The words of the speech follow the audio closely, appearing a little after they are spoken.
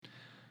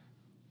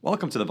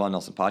Welcome to the Vaughan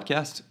Nelson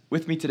podcast.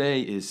 With me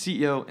today is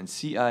CEO and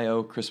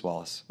CIO Chris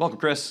Wallis. Welcome,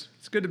 Chris.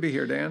 It's good to be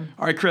here, Dan.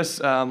 All right,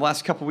 Chris.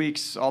 Last couple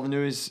weeks, all the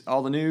news,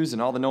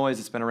 and all the noise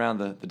that's been around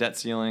the debt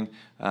ceiling.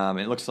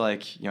 It looks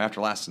like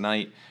after last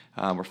night,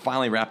 we're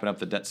finally wrapping up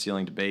the debt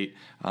ceiling debate,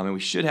 and we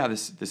should have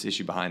this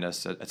issue behind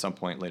us at some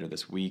point later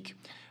this week.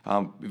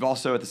 We've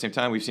also, at the same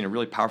time, we've seen a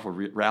really powerful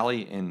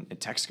rally in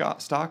tech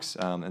stocks,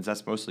 and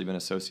that's mostly been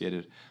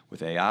associated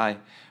with AI.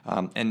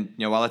 And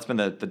while that's been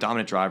the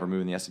dominant driver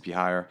moving the S&P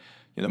higher,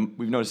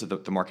 we've noticed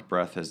that the market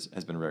breadth has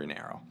been very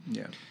narrow.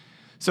 Yeah.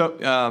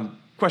 So,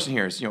 question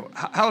here is,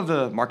 how have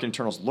the market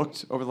internals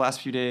looked over the last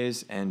few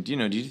days? And do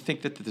you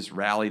think that this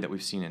rally that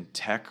we've seen in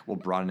tech will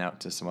broaden out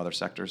to some other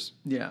sectors?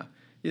 Yeah.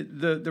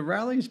 The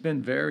rally's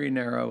been very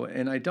narrow,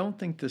 and I don't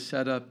think the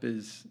setup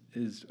is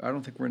I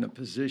don't think we're in a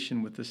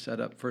position with the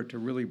setup for it to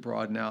really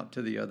broaden out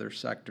to the other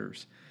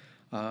sectors.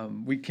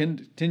 We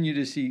continue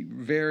to see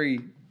very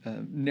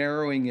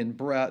narrowing in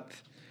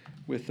breadth,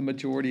 with the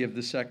majority of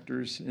the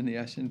sectors in the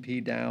S&P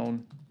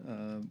down,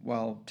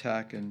 while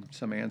tech and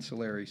some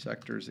ancillary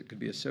sectors that could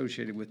be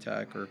associated with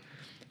tech or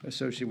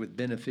associated with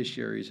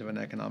beneficiaries of an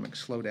economic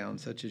slowdown,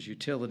 such as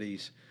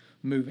utilities,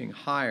 moving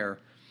higher.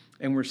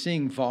 And we're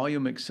seeing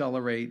volume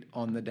accelerate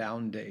on the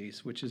down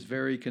days, which is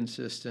very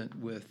consistent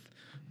with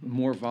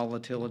more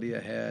volatility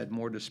ahead,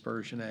 more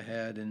dispersion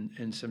ahead,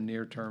 and some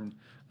near-term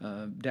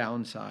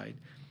downside.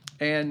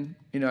 And,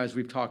 as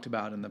we've talked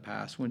about in the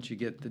past, once you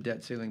get the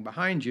debt ceiling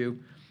behind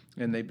you,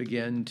 and they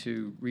begin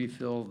to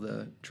refill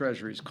the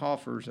Treasury's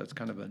coffers, that's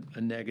kind of a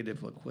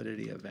negative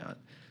liquidity event.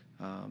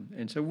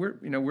 And so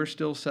we're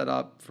still set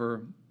up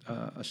for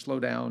a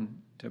slowdown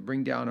to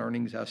bring down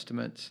earnings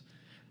estimates,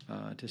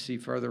 to see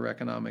further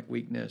economic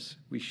weakness.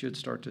 We should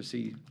start to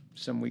see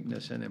some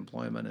weakness in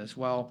employment as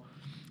well.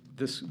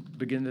 This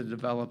begin to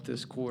develop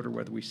this quarter,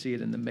 whether we see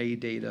it in the May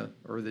data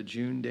or the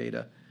June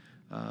data.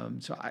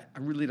 So I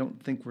really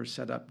don't think we're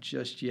set up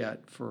just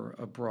yet for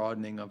a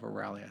broadening of a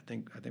rally. I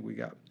think we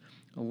got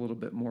a little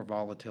bit more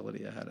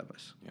volatility ahead of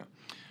us.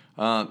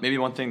 Yeah. Maybe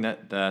one thing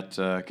that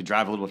could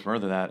drive a little bit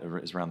further that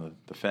is around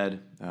the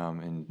Fed.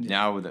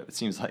 Now that it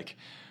seems like,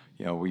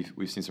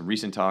 we've seen some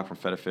recent talk from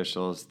Fed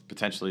officials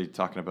potentially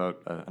talking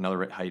about another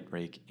rate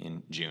hike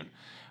in June.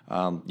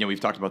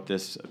 We've talked about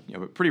this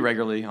pretty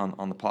regularly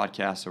on the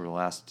podcast over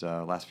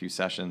the last few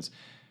sessions.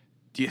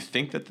 Do you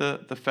think that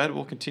the Fed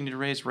will continue to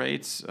raise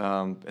rates?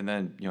 And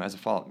then, as a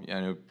follow-up,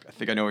 I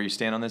think I know where you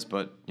stand on this,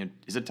 but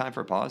is it time for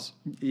a pause?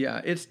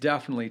 Yeah, it's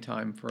definitely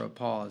time for a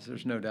pause.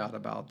 There's no doubt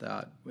about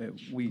that.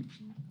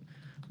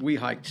 We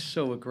hiked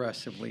so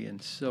aggressively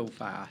and so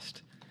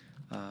fast.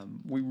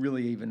 We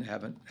really even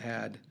haven't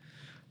had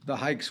the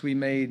hikes we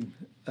made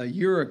a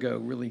year ago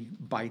really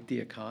bite the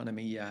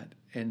economy yet.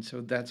 And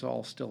so that's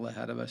all still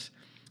ahead of us.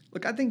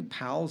 Look, I think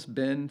Powell's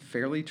been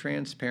fairly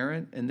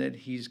transparent in that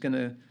he's going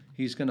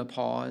to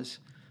pause.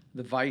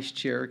 The vice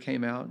chair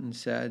came out and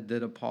said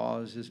that a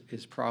pause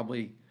is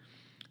probably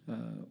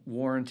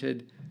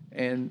warranted.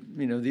 And,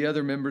 the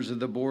other members of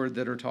the board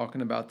that are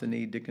talking about the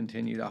need to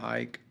continue to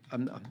hike,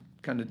 I'm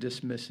kind of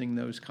dismissing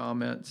those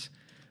comments.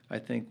 I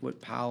think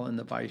what Powell and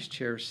the vice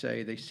chair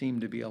say, they seem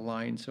to be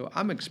aligned. So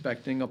I'm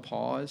expecting a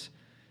pause,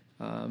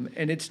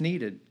 and it's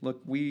needed.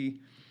 Look,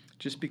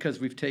 just because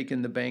we've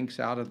taken the banks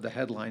out of the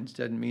headlines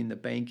doesn't mean the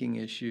banking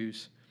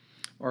issues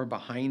are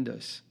behind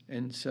us.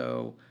 And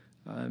so,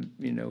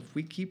 if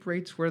we keep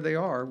rates where they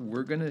are,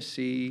 we're going to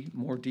see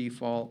more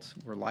defaults.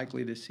 We're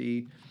likely to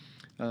see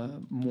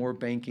more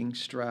banking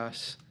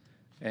stress,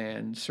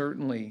 and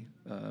certainly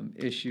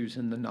issues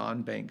in the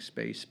non-bank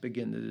space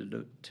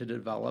begin to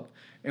develop.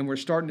 And we're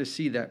starting to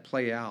see that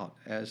play out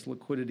as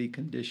liquidity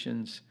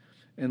conditions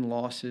and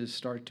losses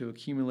start to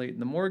accumulate in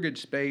the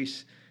mortgage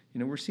space.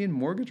 We're seeing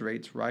mortgage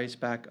rates rise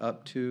back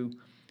up to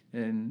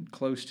and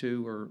close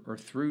to or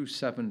through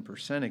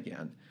 7%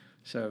 again.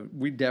 So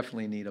we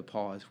definitely need a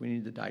pause. We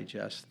need to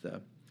digest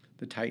the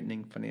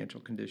tightening financial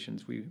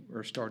conditions we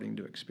are starting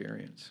to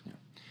experience. Yeah.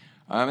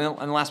 And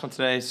the last one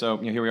today. So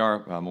here we are,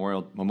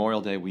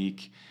 Memorial Day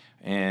week,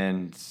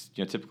 and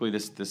typically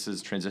this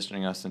is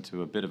transitioning us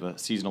into a bit of a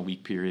seasonal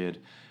week period.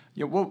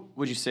 What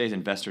would you say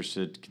investors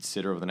should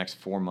consider over the next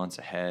 4 months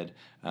ahead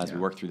as we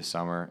work through the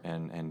summer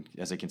and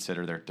as they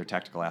consider their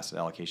tactical asset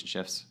allocation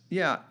shifts?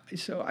 Yeah.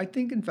 So I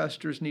think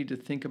investors need to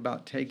think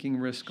about taking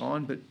risk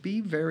on, but be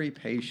very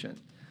patient.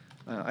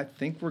 I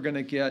think we're going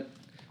to get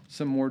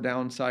some more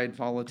downside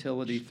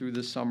volatility through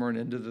the summer and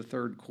into the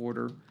third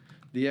quarter.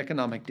 The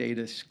economic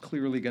data is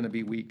clearly going to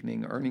be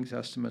weakening. Earnings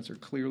estimates are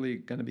clearly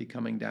going to be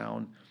coming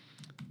down.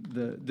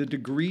 The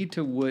degree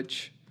to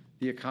which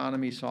the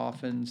economy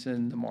softens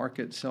and the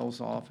market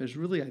sells off is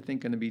really, I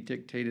think, going to be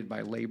dictated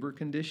by labor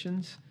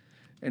conditions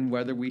and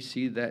whether we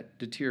see that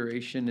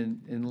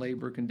deterioration in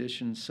labor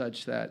conditions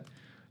such that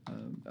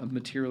a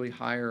materially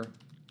higher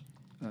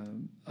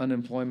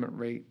unemployment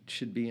rate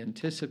should be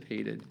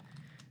anticipated.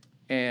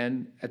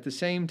 And at the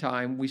same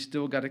time, we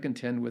still got to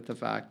contend with the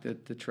fact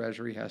that the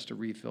Treasury has to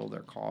refill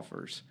their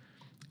coffers.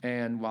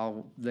 And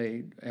while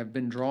they have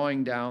been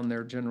drawing down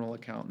their general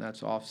account, and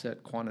that's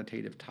offset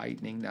quantitative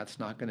tightening, that's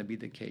not going to be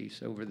the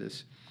case over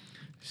this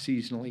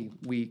seasonally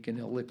weak and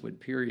illiquid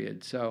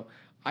period. So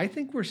I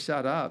think we're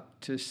set up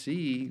to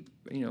see,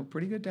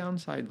 pretty good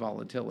downside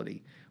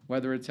volatility,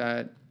 whether it's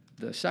at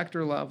the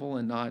sector level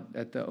and not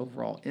at the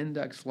overall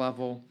index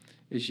level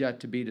is yet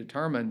to be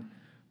determined.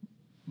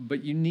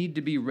 But you need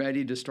to be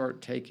ready to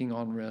start taking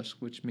on risk,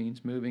 which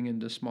means moving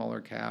into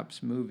smaller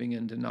caps, moving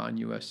into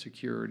non-U.S.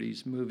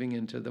 securities, moving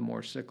into the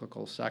more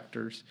cyclical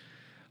sectors.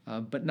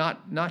 But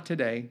not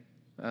today.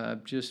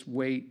 Just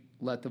wait,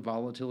 let the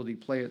volatility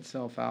play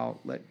itself out,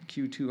 let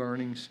Q2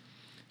 earnings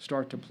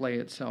start to play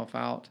itself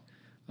out.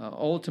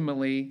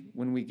 Ultimately,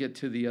 when we get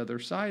to the other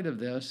side of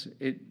this,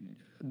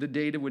 the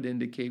data would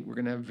indicate we're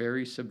going to have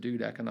very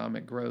subdued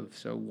economic growth,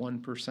 so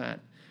 1%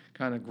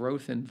 kind of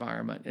growth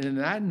environment. And in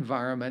that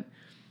environment,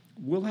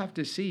 we'll have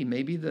to see.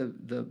 Maybe the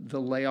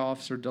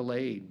layoffs are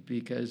delayed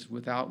because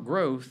without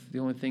growth, the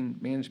only thing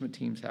management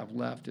teams have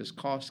left is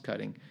cost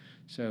cutting.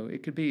 So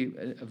it could be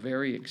a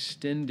very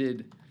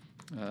extended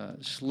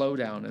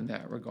slowdown in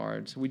that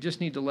regard. So we just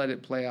need to let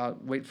it play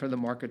out, wait for the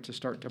market to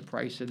start to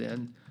price it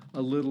in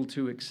a little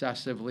too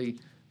excessively,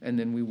 and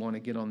then we want to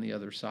get on the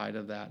other side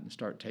of that and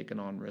start taking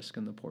on risk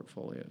in the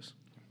portfolios.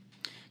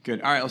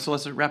 Good. All right, so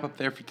let's wrap up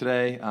there for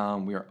today.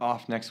 We are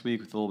off next week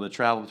with a little bit of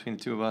travel between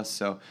the two of us,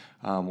 so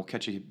we'll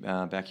catch you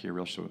back here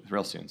real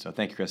soon. So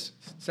thank you, Chris.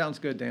 Sounds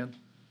good, Dan.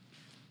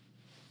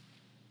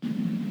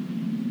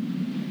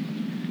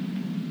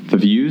 The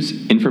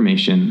views,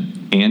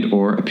 information,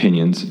 and/or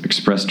opinions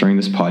expressed during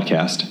this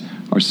podcast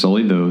are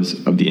solely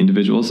those of the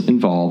individuals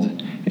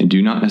involved and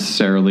do not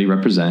necessarily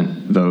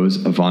represent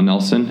those of Vaughan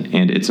Nelson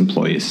and its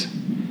employees.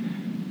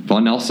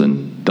 Vaughan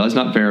Nelson does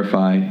not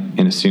verify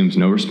and assumes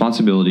no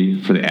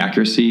responsibility for the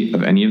accuracy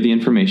of any of the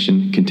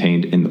information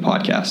contained in the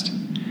podcast.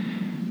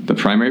 The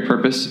primary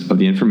purpose of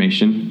the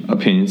information,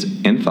 opinions,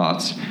 and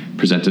thoughts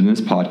presented in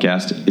this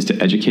podcast is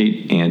to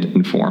educate and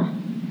inform.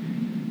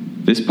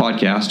 This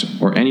podcast,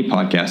 or any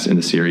podcast in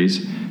the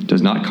series,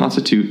 does not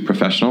constitute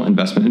professional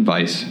investment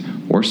advice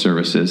or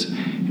services,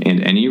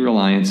 and any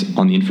reliance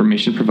on the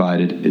information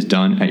provided is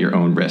done at your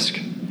own risk.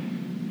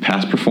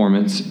 Past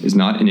performance is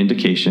not an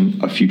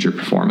indication of future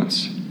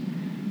performance.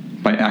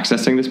 By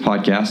accessing this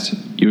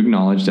podcast, you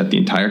acknowledge that the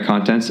entire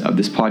contents of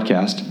this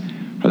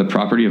podcast are the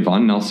property of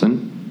Vaughan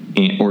Nelson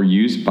or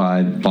used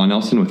by Vaughan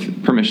Nelson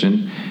with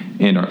permission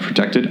and are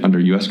protected under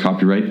U.S.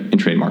 copyright and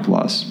trademark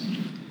laws.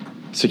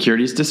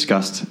 Securities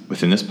discussed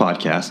within this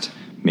podcast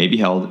may be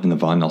held in the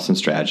Vaughan Nelson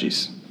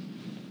strategies.